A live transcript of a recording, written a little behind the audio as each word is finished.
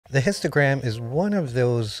The histogram is one of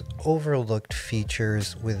those overlooked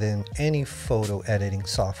features within any photo editing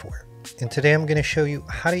software. And today I'm going to show you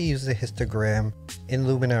how to use the histogram in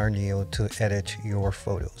Luminar Neo to edit your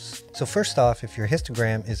photos. So first off, if your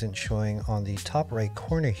histogram isn't showing on the top right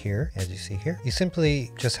corner here, as you see here, you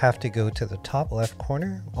simply just have to go to the top left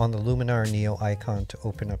corner on the Luminar Neo icon to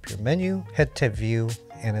open up your menu, head to view,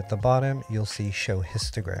 and at the bottom you'll see show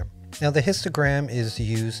histogram. Now the histogram is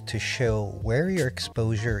used to show where your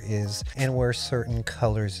exposure is and where certain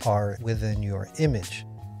colors are within your image.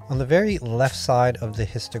 On the very left side of the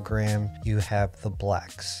histogram, you have the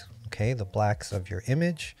blacks, okay, the blacks of your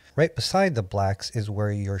image. Right beside the blacks is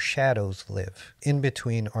where your shadows live. In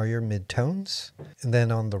between are your midtones. And then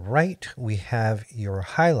on the right, we have your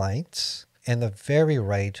highlights, and the very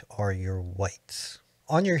right are your whites.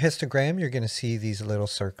 On your histogram, you're going to see these little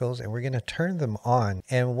circles, and we're going to turn them on.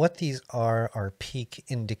 And what these are peak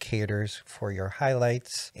indicators for your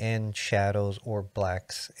highlights and shadows or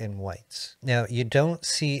blacks and whites. Now, you don't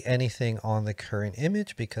see anything on the current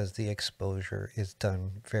image because the exposure is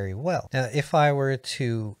done very well. Now, if I were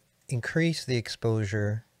to increase the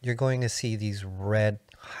exposure, you're going to see these red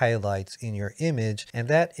highlights in your image, and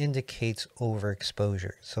that indicates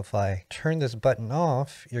overexposure. So if I turn this button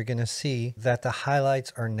off, you're going to see that the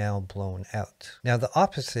highlights are now blown out. Now the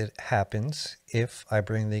opposite happens if I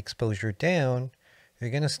bring the exposure down.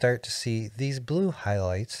 You're going to start to see these blue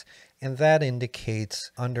highlights, and that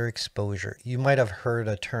indicates underexposure. You might have heard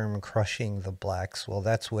a term crushing the blacks. Well,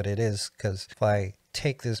 that's what it is, because if I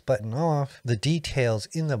take this button off, the details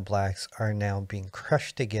in the blacks are now being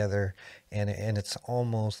crushed together, and it's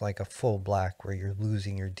almost like a full black where you're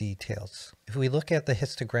losing your details. If we look at the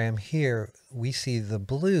histogram here, we see the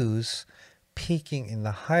blues peaking in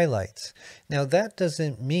the highlights. Now that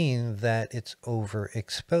doesn't mean that it's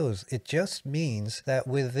overexposed. It just means that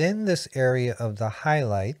within this area of the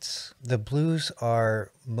highlights, the blues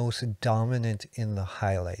are most dominant in the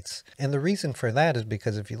highlights. And the reason for that is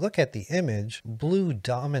because if you look at the image, blue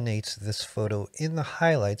dominates this photo in the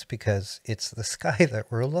highlights because it's the sky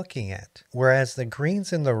that we're looking at. Whereas the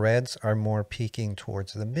greens and the reds are more peaking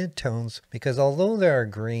towards the midtones, because although there are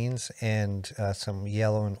greens and some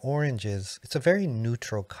yellow and oranges, it's a very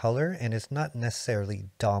neutral color and it's not necessarily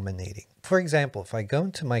dominating. For example, if I go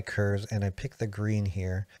into my curves and I pick the green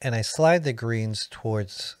here and I slide the greens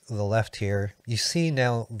towards the left here, you see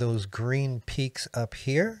now those green peaks up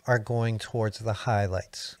here are going towards the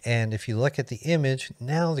highlights. And if you look at the image,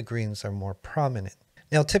 now the greens are more prominent.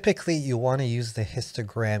 Now, typically you want to use the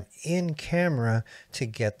histogram in camera to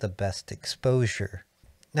get the best exposure.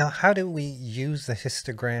 Now, how do we use the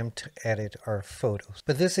histogram to edit our photos?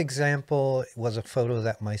 But this example was a photo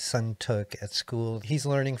that my son took at school. He's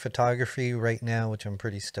learning photography right now, which I'm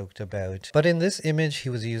pretty stoked about. But in this image, he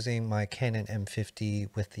was using my Canon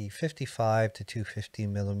M50 with the 55 to 250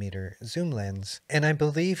 millimeter zoom lens. And I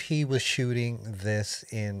believe he was shooting this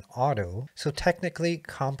in auto. So technically,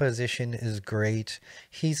 composition is great.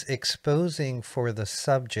 He's exposing for the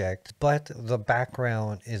subject, but the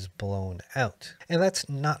background is blown out. And that's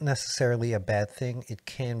not necessarily a bad thing. It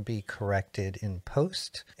can be corrected in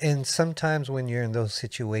post. And sometimes when you're in those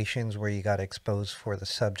situations where you got to expose for the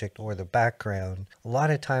subject or the background, a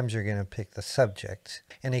lot of times you're going to pick the subject.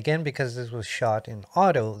 And again, because this was shot in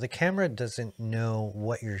auto, the camera doesn't know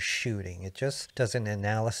what you're shooting. It just does an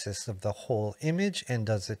analysis of the whole image and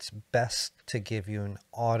does its best to give you an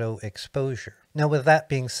auto exposure. Now, with that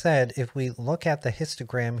being said, if we look at the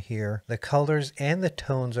histogram here, the colors and the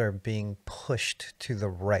tones are being pushed to the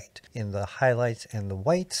right in the highlights and the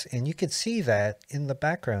whites, and you can see that in the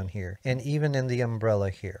background here and even in the umbrella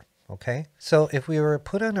here. Okay, so if we were to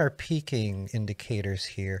put on our peaking indicators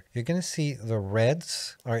here, you're going to see the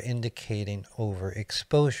reds are indicating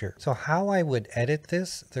overexposure. So how I would edit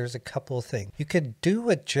this, there's a couple of things. You could do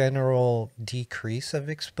a general decrease of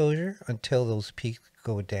exposure until those peaks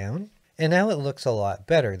go down. And now it looks a lot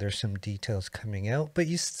better. There's some details coming out, but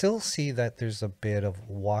you still see that there's a bit of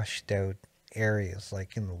washed out areas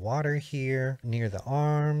like in the water here, near the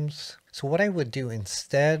arms. So what I would do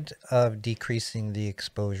instead of decreasing the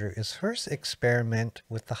exposure is first experiment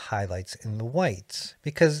with the highlights and the whites.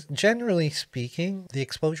 Because generally speaking, the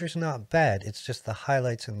exposure is not bad. It's just the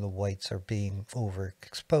highlights and the whites are being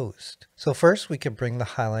overexposed. So first we could bring the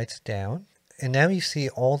highlights down. And now you see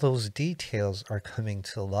all those details are coming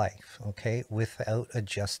to life, okay, without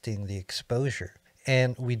adjusting the exposure.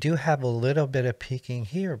 And we do have a little bit of peaking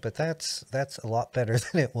here, but that's a lot better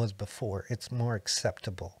than it was before. It's more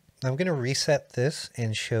acceptable. I'm going to reset this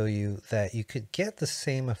and show you that you could get the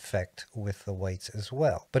same effect with the whites as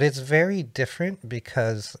well. But it's very different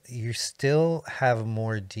because you still have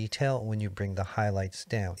more detail when you bring the highlights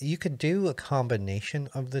down. You could do a combination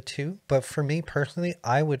of the two, but for me personally,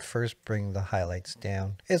 I would first bring the highlights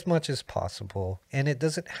down as much as possible. And it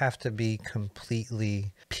doesn't have to be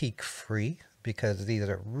completely peak free, because these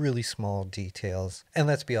are really small details. And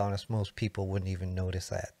let's be honest, most people wouldn't even notice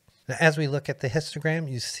that. Now, as we look at the histogram,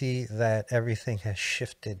 you see that everything has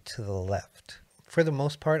shifted to the left. For the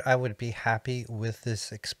most part, I would be happy with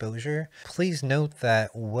this exposure. Please note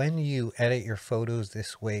that when you edit your photos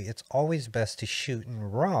this way, it's always best to shoot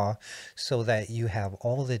in RAW so that you have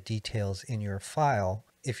all the details in your file.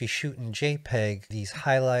 If you shoot in JPEG, these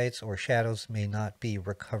highlights or shadows may not be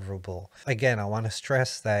recoverable. Again, I want to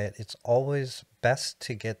stress that it's always best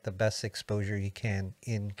to get the best exposure you can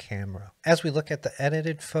in camera. As we look at the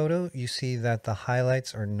edited photo, you see that the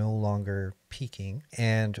highlights are no longer peaking,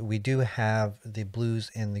 and we do have the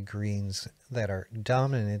blues and the greens that are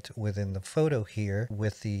dominant within the photo here,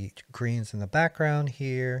 with the greens in the background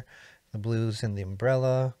here, the blues in the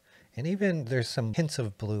umbrella. And even there's some hints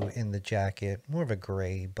of blue in the jacket, more of a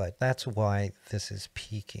gray, but that's why this is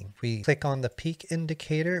peaking. If we click on the peak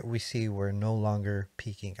indicator, we see we're no longer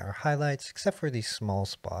peaking our highlights, except for these small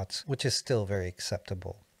spots, which is still very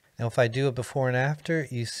acceptable. Now, if I do a before and after,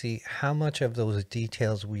 you see how much of those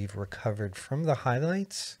details we've recovered from the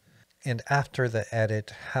highlights. And after the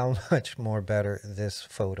edit, how much more better this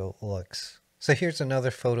photo looks. So here's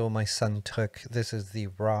another photo my son took. This is the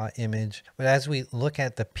raw image. But as we look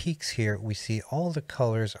at the peaks here, we see all the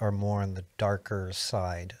colors are more on the darker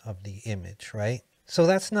side of the image, right? So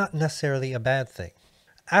that's not necessarily a bad thing.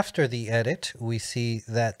 After the edit, we see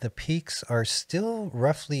that the peaks are still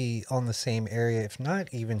roughly on the same area, if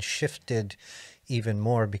not even shifted even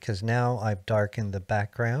more, because now I've darkened the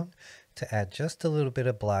background to add just a little bit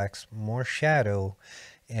of blacks, more shadow,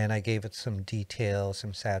 and I gave it some detail,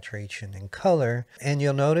 some saturation and color. And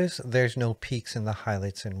you'll notice there's no peaks in the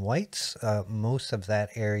highlights and whites. Most of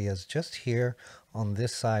that area is just here on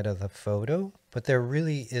this side of the photo, but there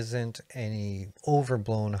really isn't any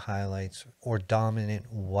overblown highlights or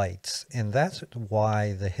dominant whites. And that's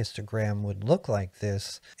why the histogram would look like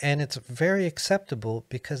this. And it's very acceptable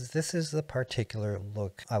because this is the particular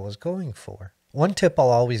look I was going for. One tip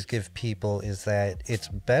I'll always give people is that it's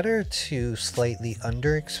better to slightly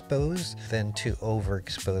underexpose than to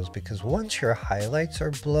overexpose, because once your highlights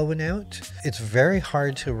are blown out, it's very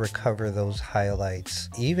hard to recover those highlights,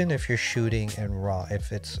 even if you're shooting in RAW,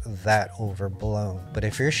 if it's that overblown. But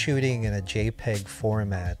if you're shooting in a JPEG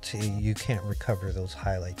format, you can't recover those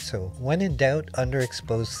highlights. So when in doubt,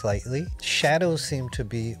 underexpose slightly. Shadows seem to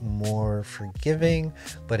be more forgiving,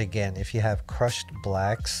 but again, if you have crushed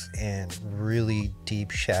blacks and really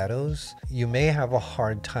deep shadows, you may have a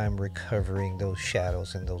hard time recovering those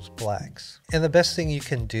shadows and those blacks. And the best thing you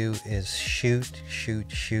can do is shoot,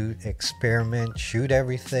 experiment, shoot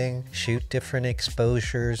everything, shoot different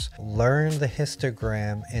exposures, learn the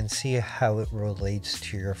histogram, and see how it relates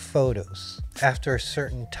to your photos. After a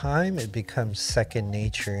certain time, it becomes second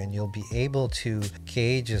nature, and you'll be able to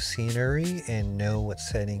gauge a scenery and know what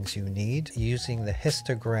settings you need. Using the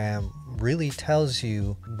histogram really tells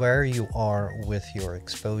you where you are with your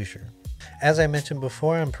exposure. As I mentioned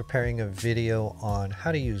before, I'm preparing a video on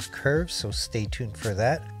how to use curves, so stay tuned for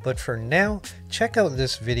that. But for now, check out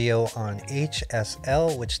this video on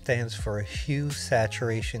HSL, which stands for Hue,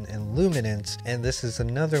 Saturation, and Luminance. And this is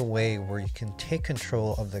another way where you can take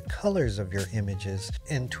control of the colors of your images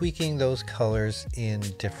and tweaking those colors in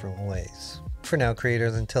different ways. For now,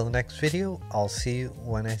 creators, until the next video, I'll see you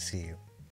when I see you.